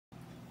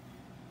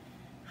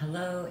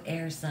Hello,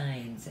 air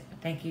signs.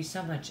 Thank you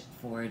so much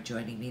for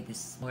joining me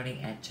this morning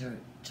at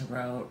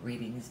Tarot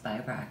Readings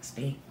by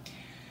Roxby.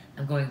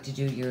 I'm going to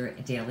do your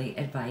daily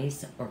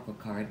advice oracle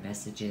card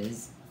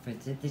messages for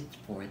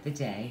the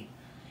day.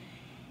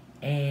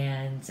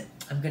 And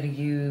I'm going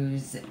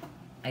to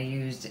I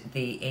used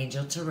the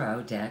Angel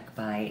Tarot deck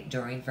by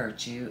Doreen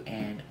Virtue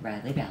and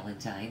Riley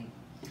Valentine.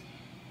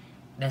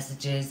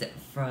 Messages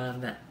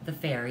from the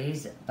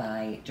Fairies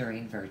by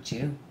Doreen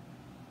Virtue.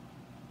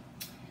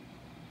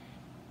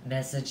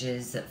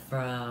 Messages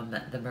from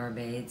the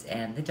Mermaids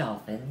and the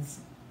Dolphins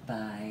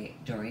by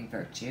Doreen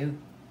Virtue.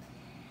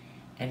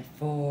 And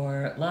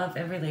for Love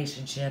and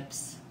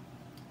Relationships,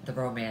 The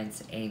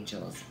Romance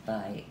Angels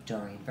by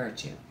Doreen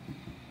Virtue.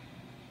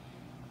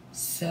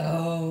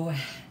 So,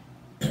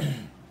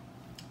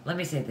 let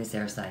me say this,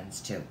 air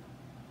signs, too.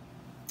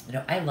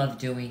 I love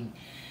doing,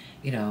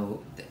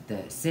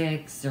 the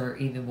 6 or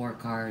even more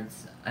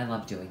cards. I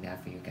love doing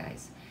that for you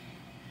guys.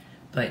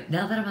 But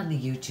now that I'm on the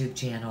YouTube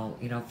channel,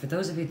 for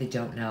those of you that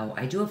don't know,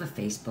 I do have a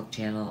Facebook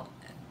channel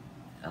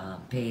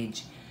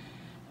page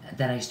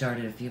that I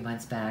started a few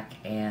months back,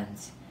 and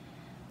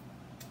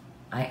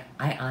I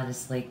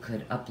honestly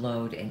could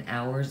upload an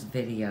hour's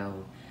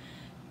video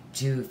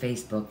to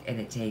Facebook, and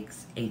it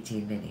takes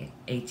 18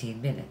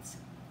 minutes.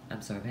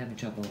 I'm sorry, I'm having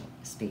trouble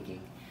speaking.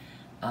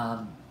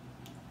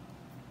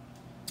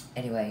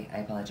 Anyway, I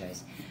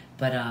apologize.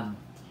 But,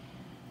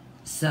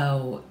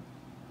 so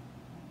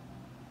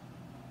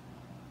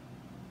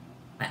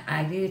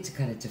I needed to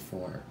cut it to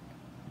 4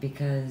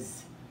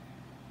 because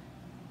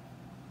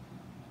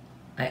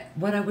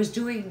what I was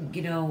doing,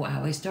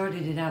 how I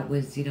started it out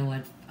was,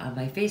 on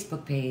my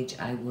Facebook page,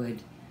 I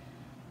would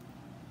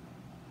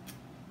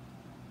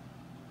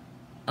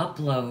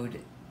upload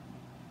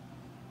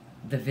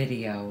the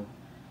video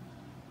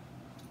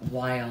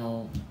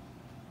while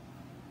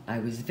I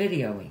was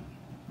videoing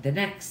the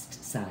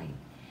next sign,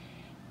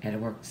 and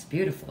it works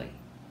beautifully.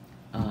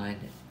 On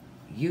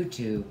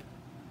YouTube,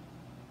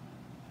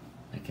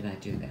 I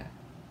cannot do that.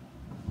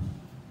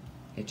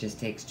 It just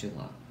takes too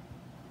long.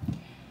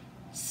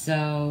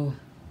 So,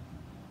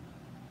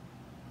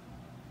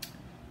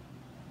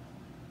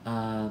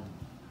 for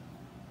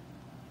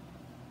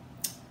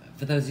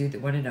those of you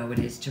that want to know, it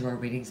is Tarot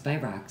Readings by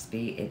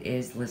Roxby. It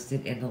is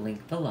listed in the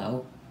link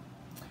below.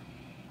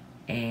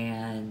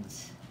 And,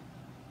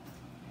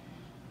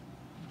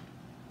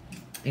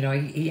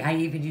 I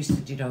even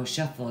used to,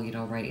 shuffle,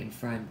 right in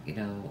front,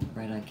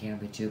 right on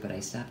camera too, but I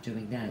stopped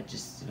doing that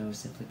just,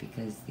 simply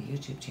because the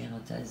YouTube channel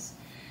does,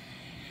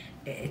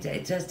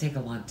 it does take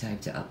a long time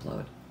to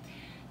upload.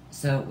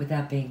 So with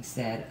that being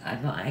said,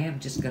 I'm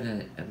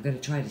gonna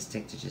try to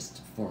stick to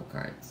just 4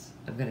 cards.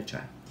 I'm gonna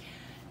try.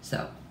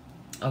 So,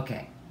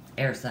 okay,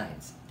 air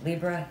signs: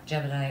 Libra,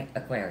 Gemini,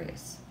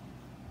 Aquarius.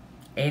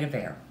 8 of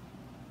air.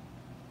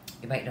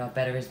 You might know it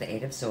better as the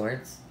 8 of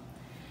Swords,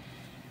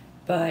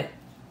 but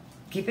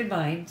keep in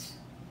mind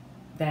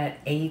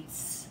that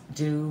 8s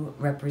do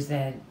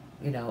represent,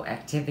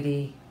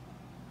 activity,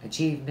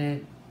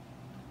 achievement,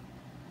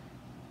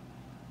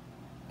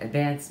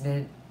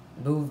 advancement,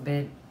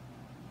 movement,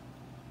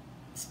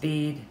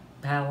 speed,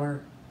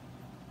 power.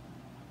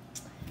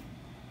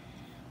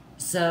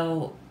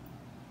 So,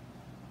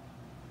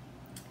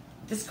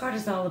 this card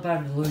is all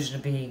about an illusion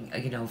of being,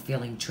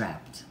 feeling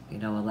trapped. A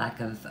lack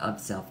of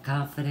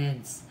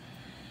self-confidence.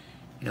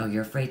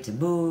 You're afraid to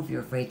move, you're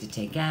afraid to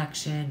take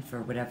action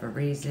for whatever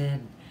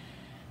reason.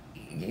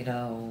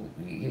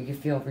 You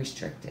feel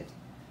restricted.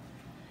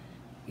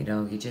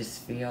 You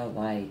just feel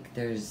like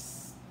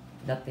there's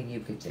nothing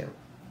you could do.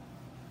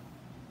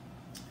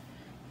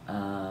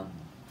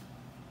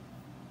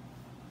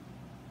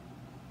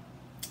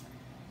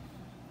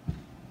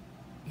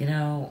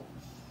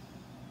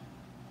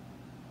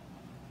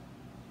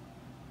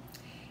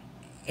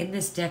 In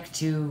this deck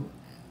too,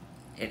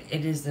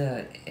 it is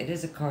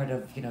a card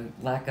of,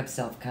 lack of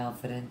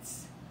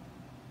self-confidence.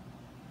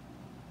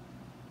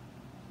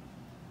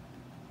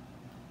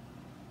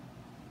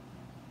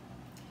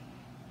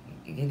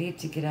 You need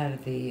to get out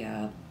of the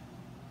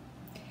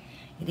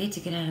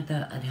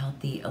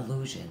unhealthy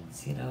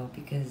illusions,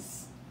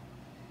 because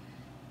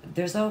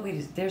there's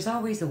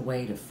always a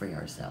way to free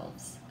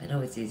ourselves. I know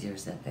it's easier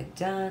said than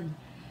done,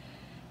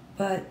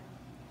 but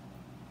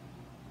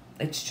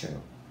it's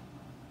true.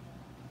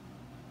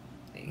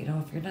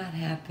 If you're not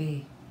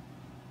happy,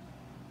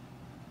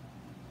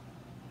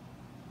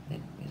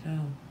 then,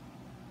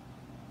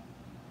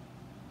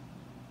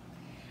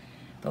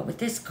 But with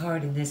this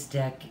card in this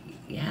deck,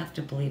 you have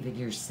to believe in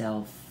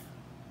yourself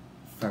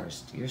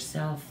first.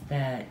 Yourself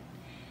and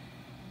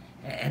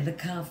the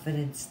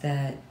confidence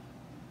that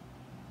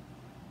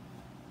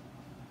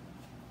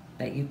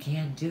you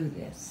can do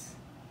this.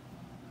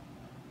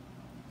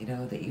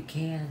 That you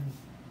can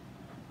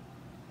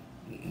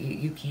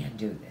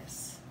do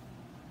this.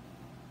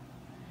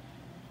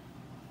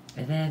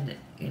 And then,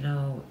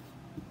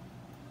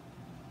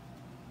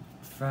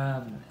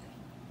 from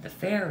the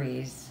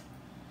fairies,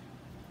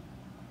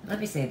 let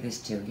me say this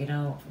too,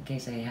 in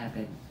case I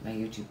haven't, my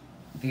YouTube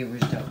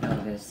viewers don't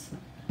know this.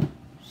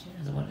 She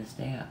doesn't want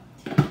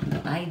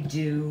I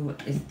do,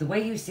 is the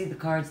way you see the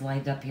cards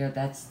lined up here,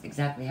 that's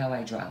exactly how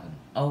I draw them.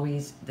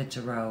 Always the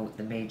tarot,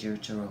 the major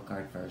tarot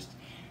card first.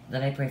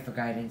 Then I pray for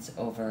guidance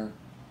over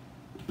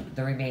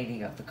the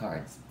remaining of the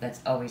cards.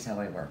 That's always how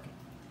I work.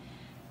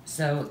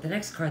 So the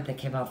next card that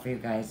came out for you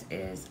guys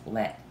is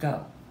Let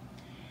Go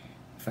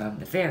from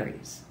the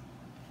fairies.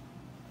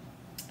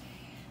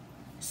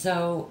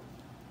 So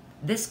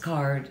this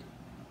card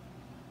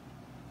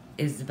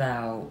is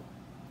about,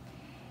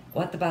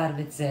 well, at the bottom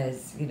it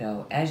says, you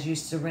know, as you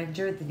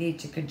surrender the need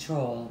to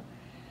control,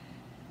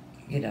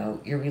 you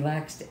know, your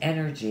relaxed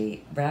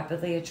energy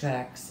rapidly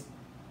attracts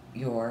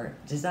your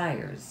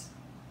desires.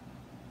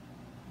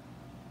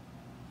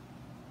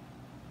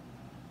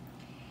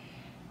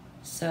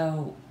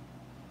 So,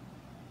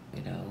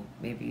 you know,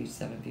 maybe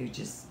some of you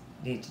just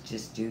need to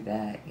just do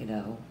that, you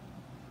know,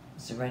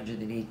 surrender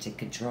the need to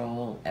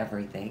control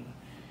everything.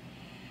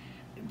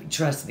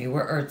 Trust me,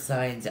 we're earth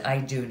signs. I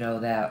do know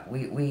that.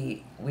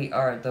 We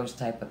are those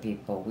type of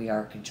people. We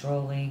are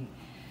controlling.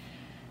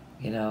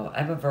 You know,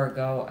 I'm a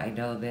Virgo. I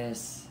know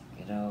this.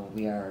 You know,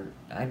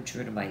 I'm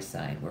true to my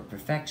sign. We're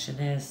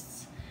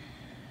perfectionists.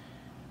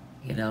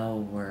 You know,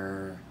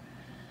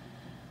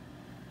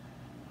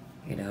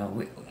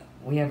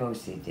 we have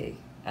OCD.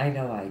 I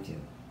know I do.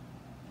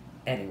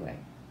 Anyway,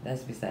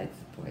 that's besides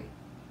the point.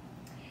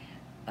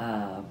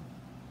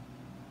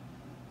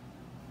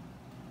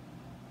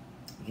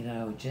 You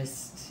know,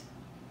 just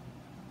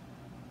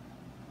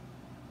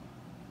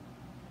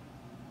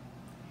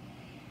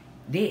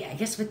I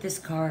guess with this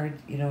card,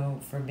 you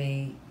know, for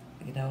me,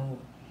 you know,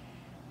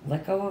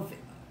 let go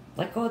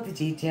of the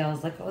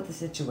details, let go of the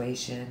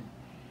situation,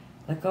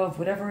 let go of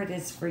whatever it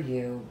is for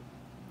you,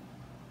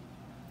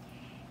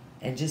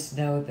 and just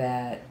know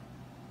that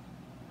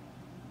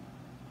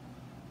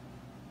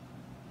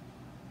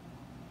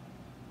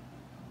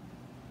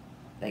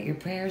your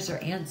prayers are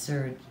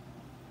answered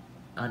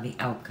on the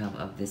outcome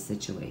of this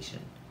situation.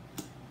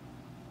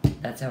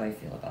 That's how I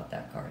feel about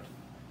that card.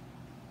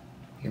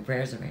 Your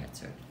prayers are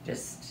answered.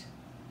 Just,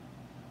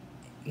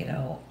 you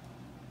know,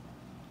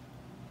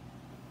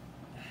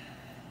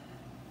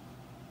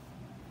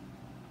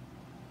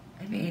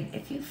 I mean,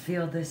 if you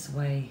feel this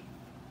way,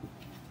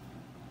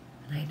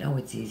 and I know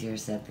it's easier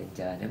said than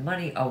done, and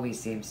money always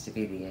seems to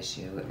be the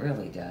issue. It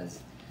really does.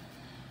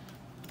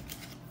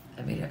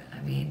 I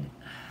mean,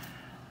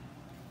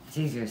 it's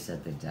easier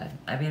said than done.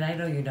 I mean, I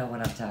know you know what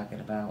I'm talking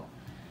about.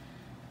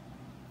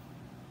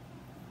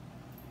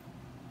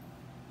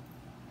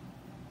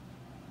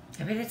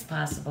 I mean, it's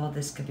possible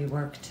this could be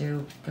work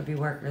too. Could be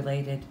work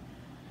related.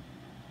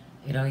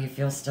 You know, you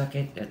feel stuck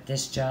at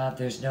this job.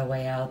 There's no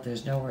way out.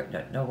 There's nowhere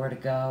to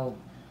go.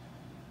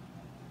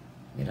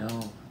 You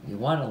know, you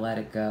want to let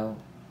it go.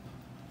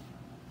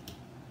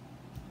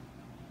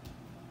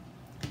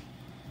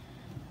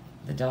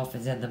 The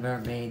dolphins and the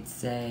mermaids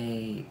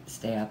say,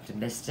 stay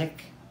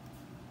optimistic.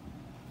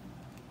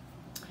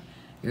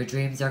 Your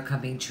dreams are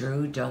coming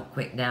true. Don't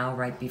quit now,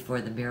 right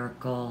before the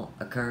miracle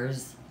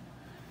occurs.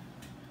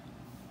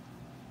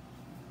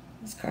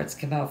 These cards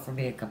come out for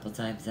me a couple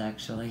times,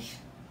 actually.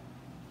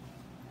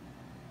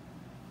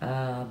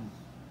 That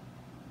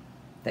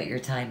your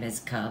time has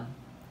come.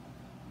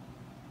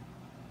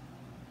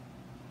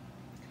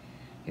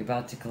 You're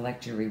about to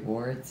collect your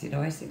rewards. You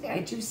know, I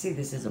do see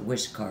this as a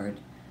wish card.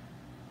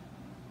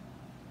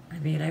 I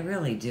mean, I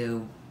really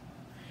do.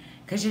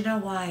 Because you know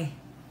why?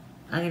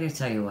 I'm going to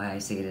tell you why I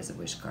see it as a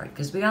wish card.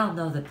 Because we all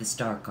know that the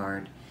star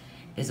card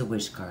is a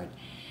wish card.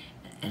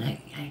 And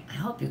I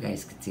hope you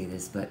guys can see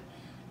this, but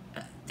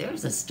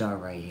there's a star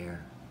right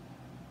here.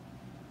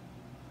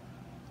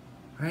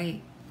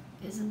 Right?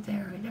 Isn't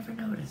there? I never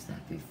noticed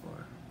that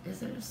before.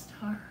 Is it a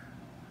star?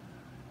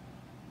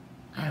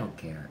 I don't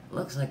care. It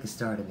looks like a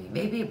star to me.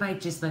 Maybe it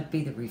might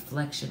be the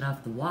reflection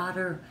off the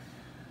water.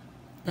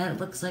 That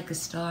looks like a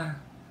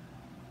star.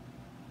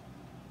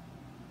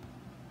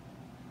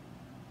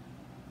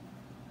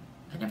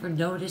 I never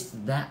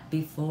noticed that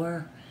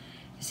before.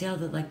 You see how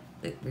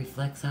it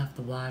reflects off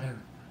the water?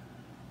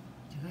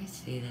 Do I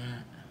see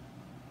that?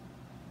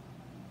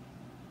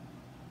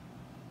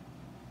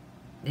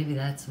 Maybe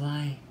that's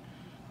why.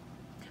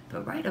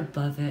 But right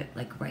above it,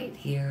 like right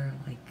here,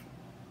 like,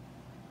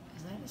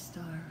 is that a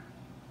star?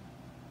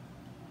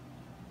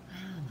 I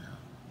don't know.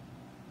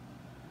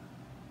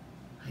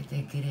 I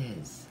think it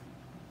is.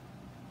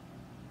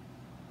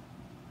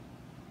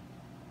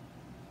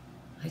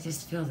 I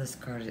just feel this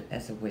card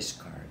as a wish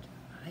card.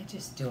 I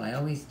just do. I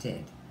always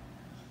did.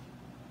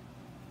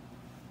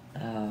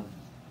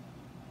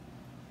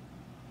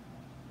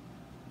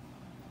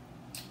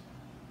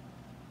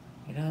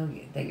 You know,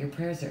 that your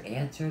prayers are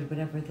answered,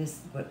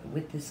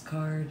 with this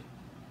card.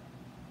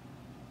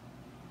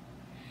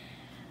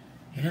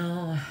 You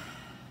know,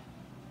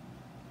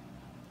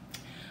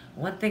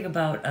 one thing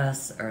about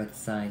us earth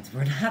signs,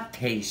 we're not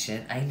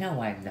patient. I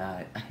know I'm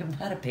not. I'm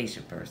not a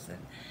patient person.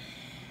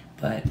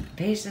 But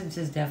patience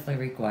is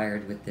definitely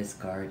required with this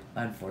card,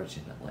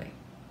 unfortunately.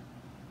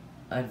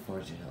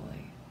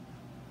 Unfortunately.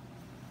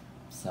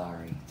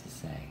 Sorry to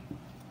say.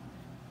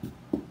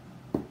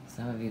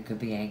 Some of you could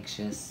be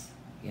anxious.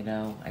 You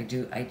know, I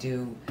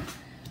do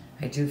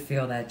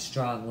feel that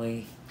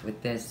strongly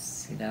with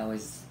this, you know,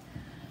 is,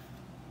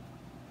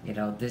 you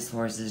know, this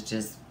horse is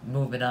just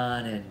moving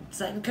on, and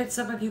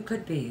some of you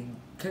could be.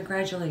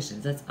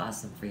 Congratulations, that's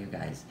awesome for you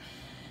guys.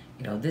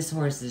 You know, this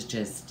horse is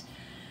just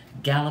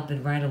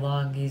galloping right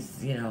along.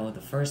 He's, you know,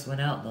 the first one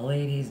out in the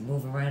lead, he's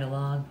moving right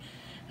along,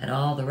 and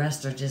all the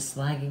rest are just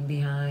slagging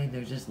behind.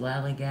 They're just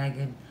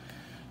lollygagging.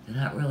 They're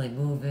not really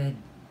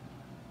moving.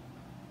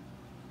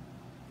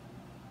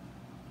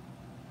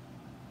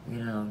 You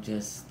know,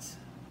 just,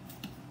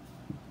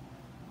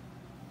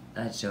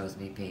 that shows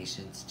me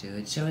patience too.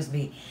 It shows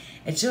me,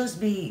 what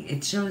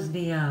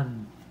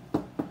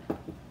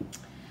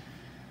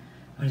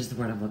is the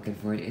word I'm looking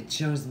for? It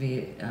shows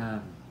me,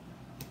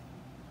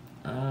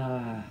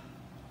 why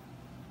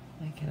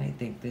can I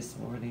think this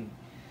morning?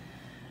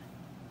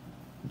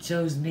 It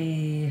shows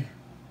me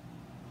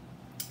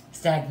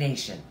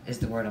stagnation is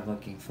the word I'm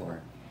looking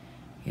for.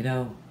 You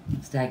know,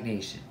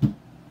 stagnation.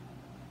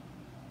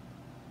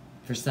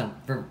 For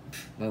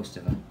most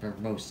of them, for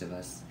most of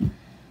us.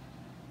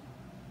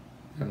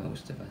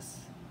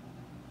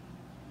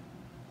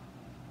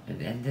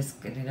 And this,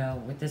 you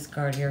know, with this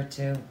card here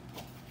too,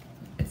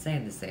 it's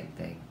saying the same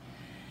thing.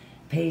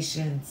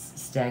 Patience,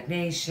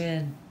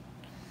 stagnation.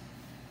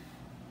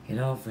 You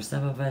know, for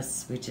some of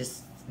us, we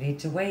just need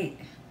to wait.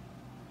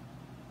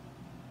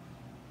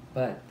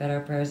 But that our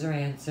prayers are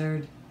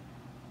answered.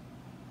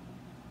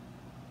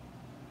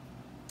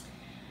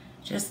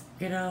 Just,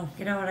 you know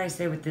what I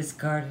say with this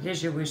card? It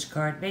is your wish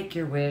card. Make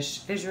your wish.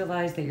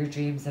 Visualize that your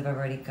dreams have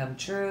already come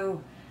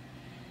true.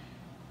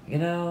 You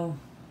know,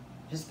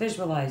 just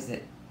visualize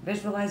it.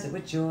 Visualize it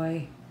with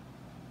joy.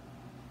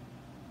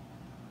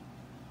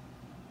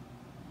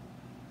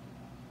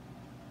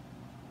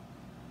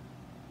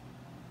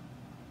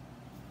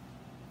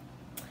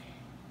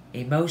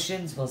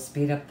 Emotions will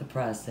speed up the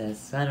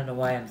process. I don't know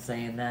why I'm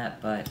saying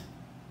that, but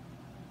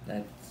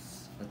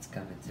that's what's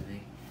coming to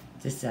me.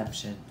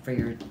 Deception for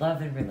your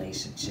love and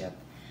relationship.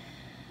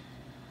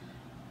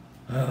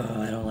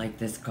 Oh, I don't like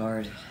this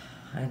card.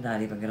 I'm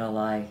not even gonna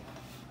lie.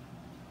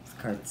 This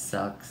card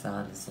sucks,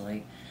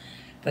 honestly.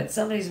 But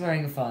somebody's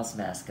wearing a false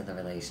mask in the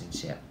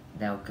relationship.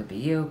 Now, it could be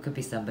you, it could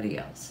be somebody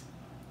else.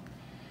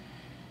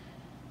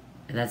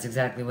 And that's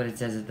exactly what it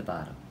says at the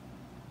bottom.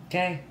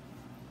 Okay?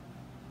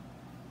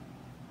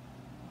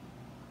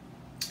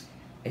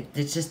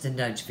 It's just a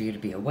nudge for you to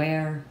be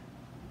aware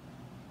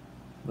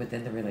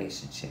within the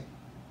relationship.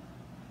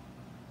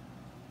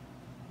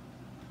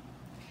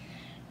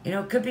 You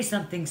know, it could be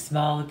something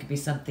small, it could be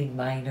something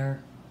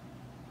minor.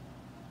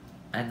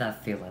 I'm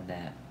not feeling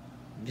that.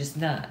 I'm just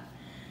not.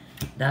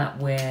 Not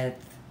with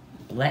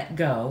let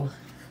go,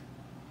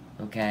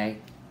 okay?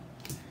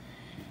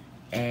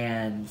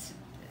 And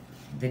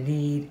the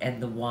need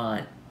and the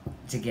want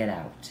to get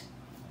out.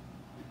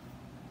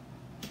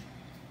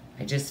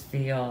 I just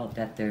feel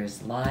that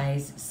there's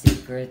lies,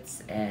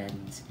 secrets,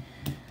 and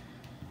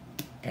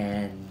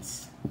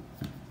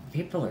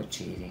people are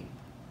cheating.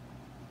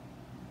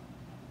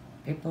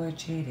 People are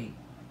cheating.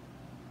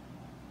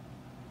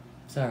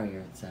 Sorry,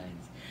 Earth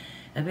signs.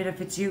 I mean,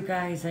 if it's you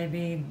guys, I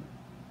mean,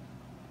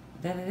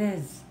 then it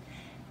is.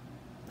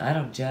 I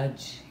don't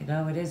judge. You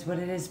know, it is what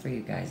it is for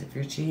you guys. If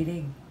you're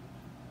cheating,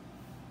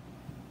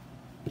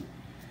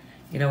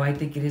 you know, I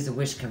think it is a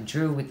wish come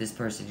true with this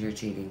person you're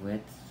cheating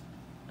with.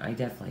 I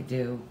definitely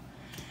do.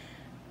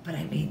 But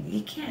I mean,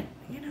 you can't,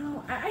 you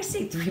know, I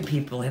see 3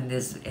 people in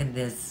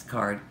this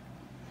card.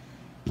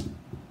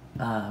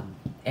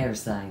 Air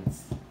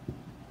signs.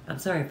 I'm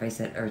sorry if I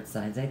said earth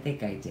signs. I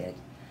think I did.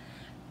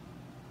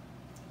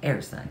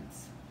 Air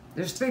signs.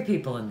 There's 3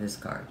 people in this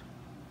card.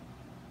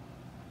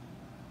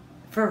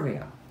 For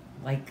real.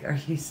 Like, are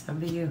you, some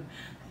of you,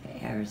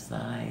 air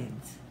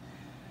signs?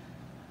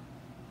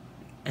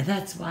 And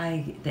that's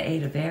why the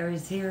 8 of air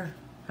is here.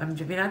 I'm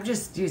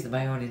just using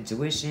my own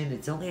intuition.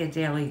 It's only a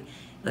daily,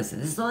 listen,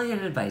 this is only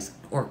an advice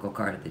oracle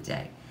card of the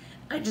day.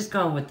 I'm just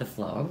going with the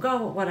flow. I'm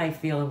going with what I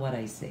feel and what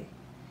I see.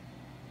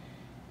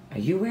 Are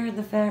you wearing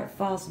the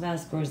false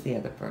mask, or is the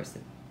other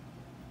person?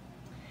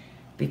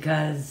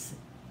 Because,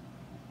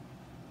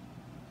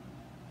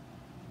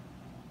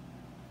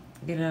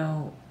 you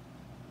know,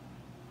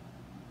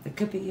 it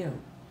could be you,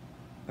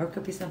 or it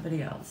could be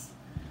somebody else.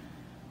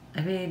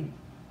 I mean,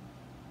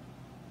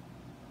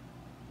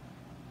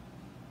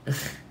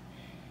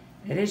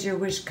 it is your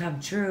wish come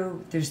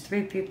true. There's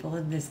 3 people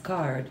in this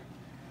card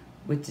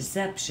with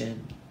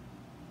deception,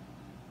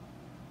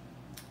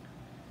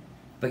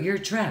 but you're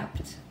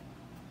trapped,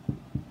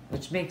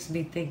 which makes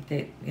me think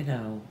that, you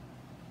know,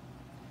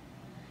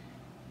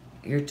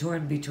 you're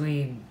torn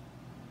between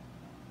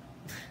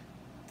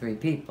 3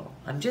 people.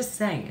 I'm just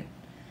saying.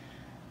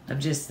 I'm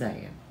just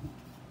saying.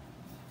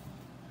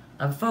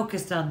 I'm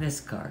focused on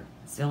this card.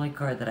 It's the only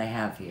card that I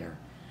have here.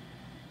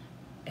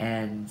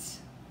 And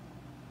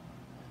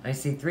I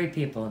see 3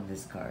 people in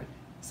this card.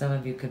 Some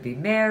of you could be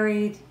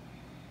married.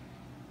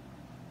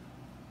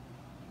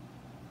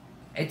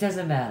 It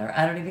doesn't matter.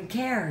 I don't even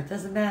care. It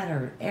doesn't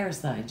matter. Air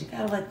signs. You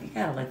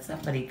gotta let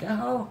somebody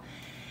go.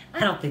 I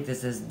don't think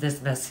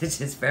this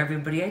message is for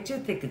everybody. I do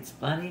think it's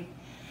funny.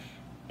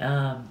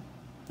 I'm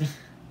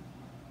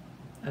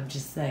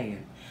just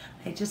saying.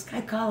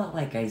 I call it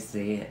like I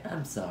see it.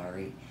 I'm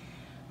sorry.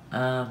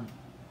 I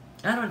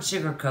don't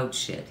sugarcoat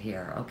shit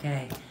here,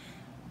 okay?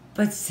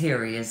 But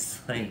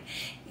seriously,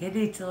 you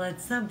need to let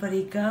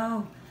somebody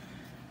go.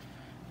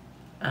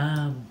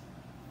 Air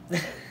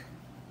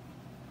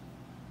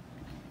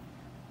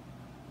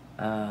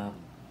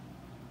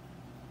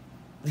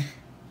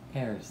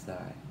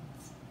signs.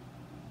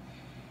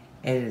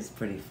 It is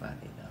pretty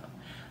funny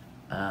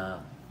though.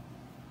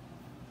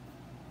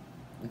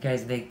 You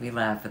guys make me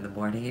laugh in the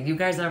morning, and you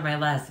guys are my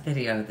last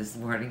video this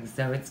morning,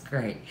 so it's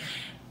great.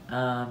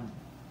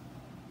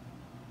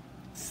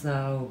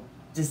 So,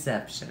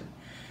 deception.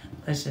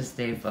 Let's just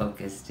stay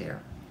focused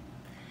here.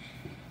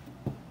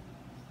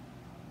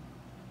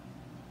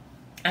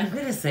 I'm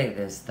going to say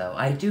this, though.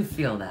 I do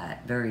feel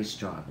that very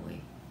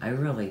strongly. I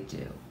really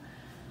do.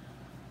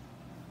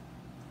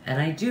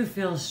 And I do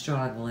feel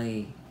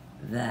strongly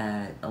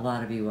that a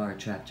lot of you are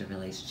trapped in a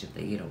relationship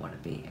that you don't want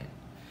to be in.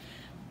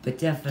 But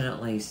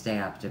definitely stay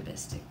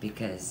optimistic,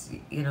 because,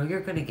 you know,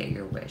 you're going to get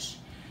your wish.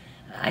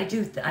 I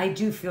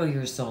do feel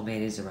your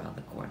soulmate is around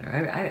the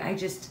corner.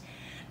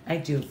 I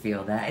do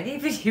feel that. And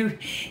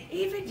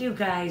even you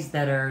guys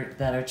that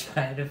are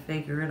trying to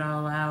figure it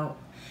all out,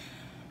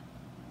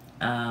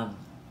 I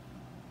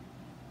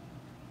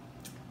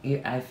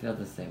feel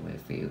the same way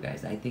for you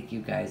guys. I think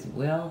you guys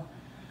will.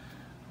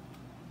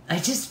 I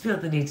just feel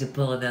the need to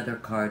pull another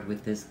card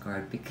with this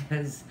card,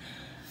 because,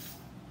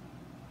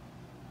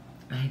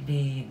 I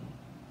mean,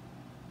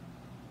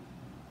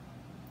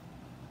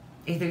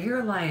 either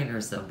you're lying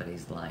or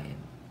somebody's lying.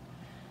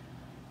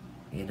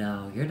 You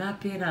know, you're not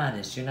being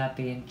honest. You're not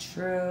being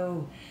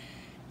true.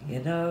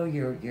 You know,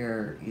 you're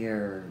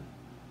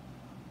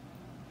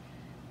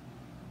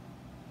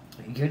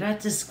not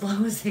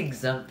disclosing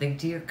something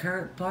to your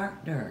current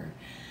partner.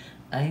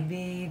 I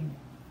mean,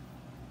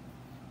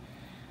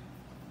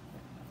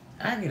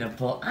 I'm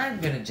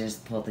gonna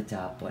just pull the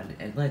top one,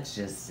 and let's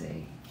just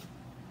see.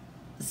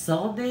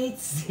 Soulmates?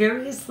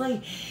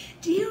 Seriously?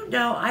 Do you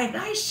know,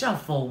 I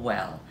shuffle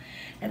well.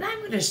 And I'm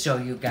going to show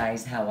you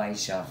guys how I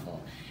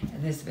shuffle.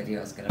 And this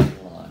video is going to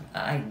be long.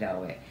 I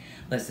know it.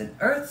 Listen,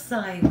 earth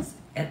signs,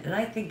 and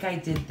I think I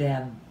did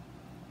them,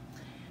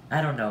 I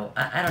don't know.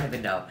 I don't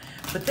even know.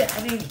 But,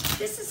 I mean,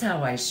 this is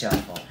how I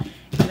shuffle.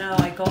 You know,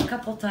 I go a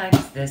couple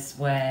times this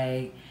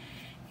way,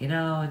 you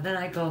know, and then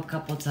I go a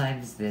couple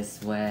times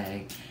this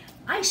way.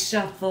 I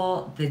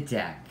shuffle the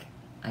deck.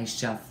 I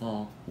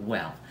shuffle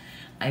well.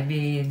 I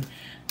mean,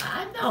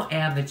 I'm no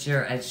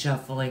amateur at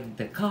shuffling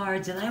the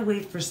cards, and I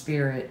wait for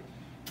spirit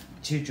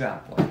to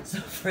drop one. So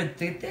for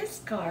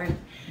this card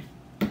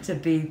to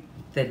be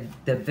the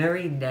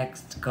very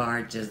next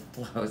card just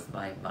blows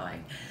my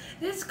mind.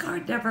 This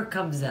card never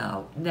comes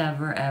out.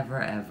 Never,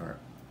 ever, ever.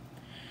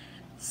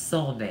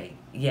 Soulmate.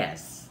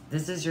 Yes,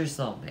 this is your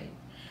soulmate.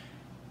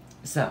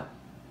 So,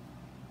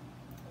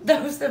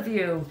 those of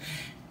you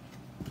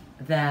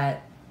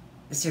that,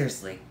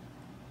 seriously,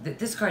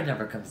 this card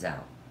never comes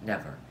out.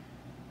 Never.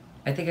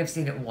 I think I've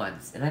seen it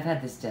once, and I've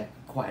had this deck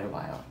quite a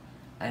while,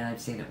 and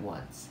I've seen it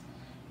once.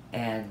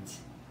 And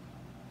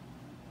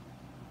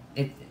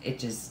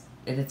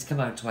it's come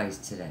out twice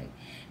today.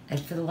 And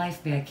for the life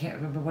of me, I can't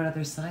remember what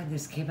other sign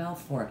this came out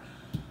for.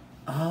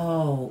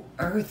 Oh,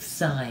 earth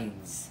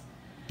signs.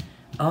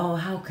 Oh,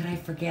 how could I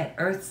forget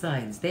earth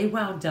signs? They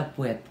wound up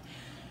with,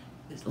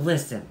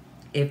 listen,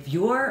 if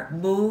your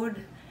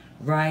moon,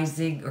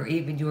 rising, or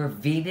even your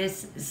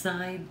Venus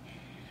sign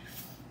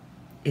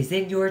is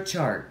in your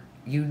chart,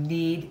 you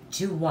need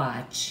to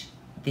watch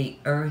the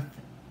earth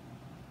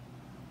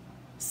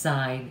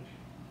sign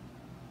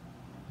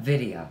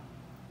video.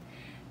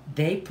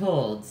 They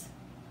pulled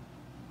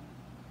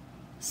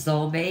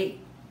soulmate,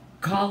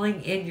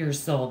 calling in your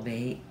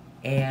soulmate,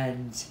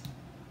 and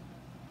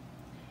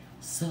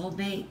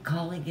soulmate,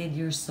 calling in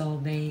your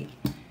soulmate.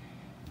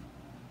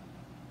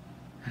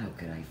 How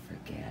could I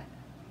forget?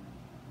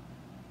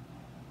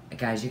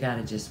 Guys, you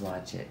gotta just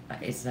watch it.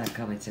 It's not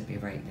coming to me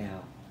right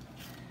now.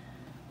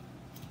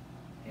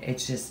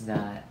 It's just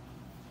not.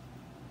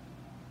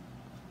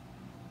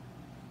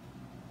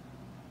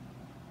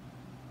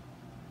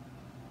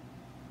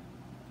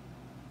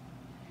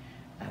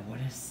 I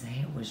want to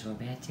say it was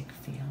romantic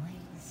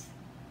feelings.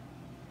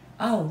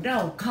 Oh,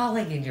 no,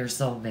 calling in your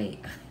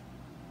soulmate.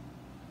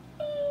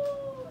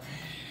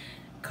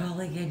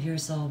 Calling in your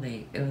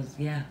soulmate. It was,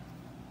 yeah.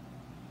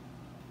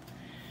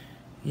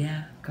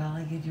 Yeah,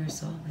 calling in your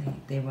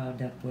soulmate. They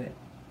wound up with.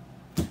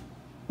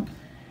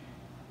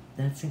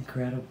 That's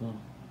incredible.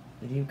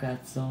 When you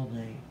got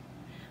soulmate.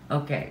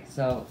 Okay,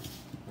 so,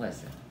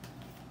 listen.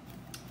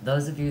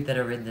 Those of you that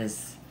are in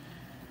this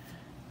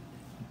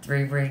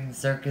 3-ring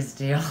circus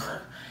deal,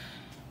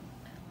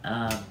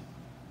 I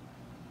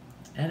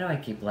know I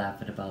keep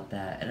laughing about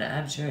that, and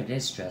I'm sure it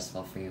is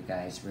stressful for you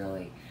guys,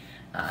 really.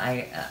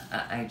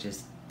 I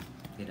just,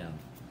 you know,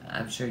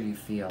 I'm sure you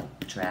feel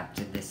trapped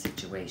in this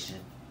situation.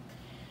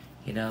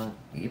 You know,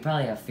 you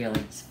probably have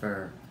feelings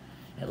for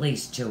at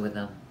least 2 of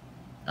them.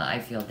 I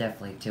feel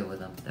definitely two of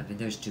them. I mean,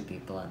 there's two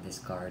people on this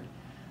card.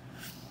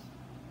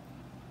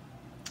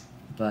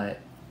 But,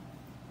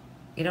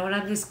 you know, when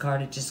on this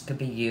card, it just could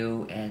be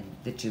you and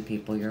the two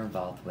people you're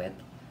involved with.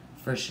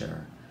 For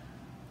sure.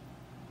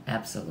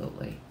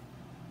 Absolutely.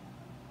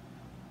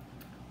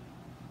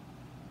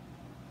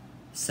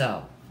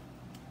 So,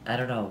 I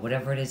don't know,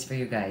 whatever it is for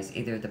you guys.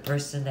 Either the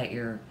person that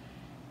you're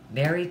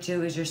married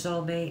to is your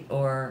soulmate,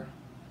 or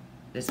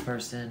this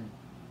person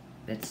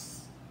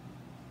that's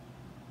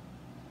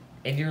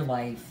in your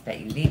life that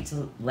you need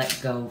to let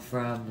go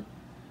from,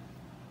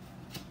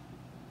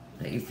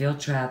 that you feel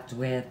trapped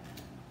with.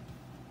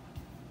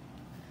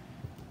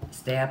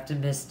 Stay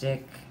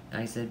optimistic.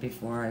 I said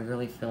before, I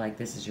really feel like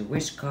this is your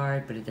wish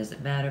card, but it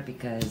doesn't matter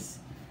because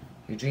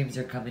your dreams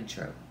are coming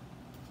true.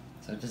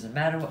 So it doesn't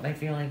matter what my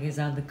feeling is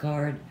on the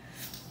card.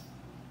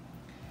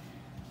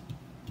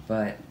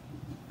 But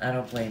I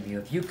don't blame you.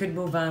 If you can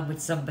move on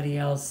with somebody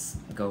else,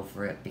 go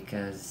for it,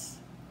 because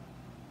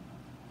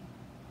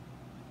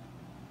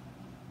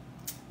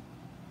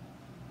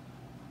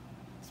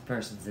this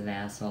person's an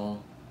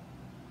asshole.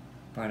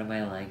 Part of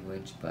my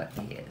language, but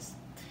he is.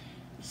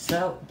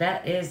 So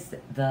that is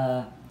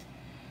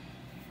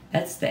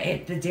that's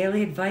the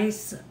daily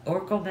advice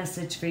oracle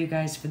message for you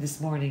guys for this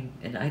morning,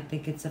 and I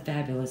think it's a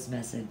fabulous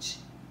message.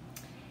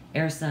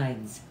 Air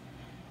signs,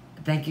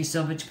 thank you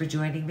so much for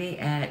joining me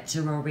at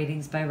Tarot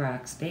Readings by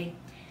Roxby.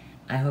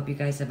 I hope you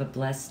guys have a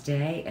blessed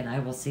day, and I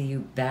will see you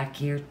back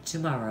here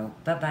tomorrow.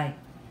 Bye-bye.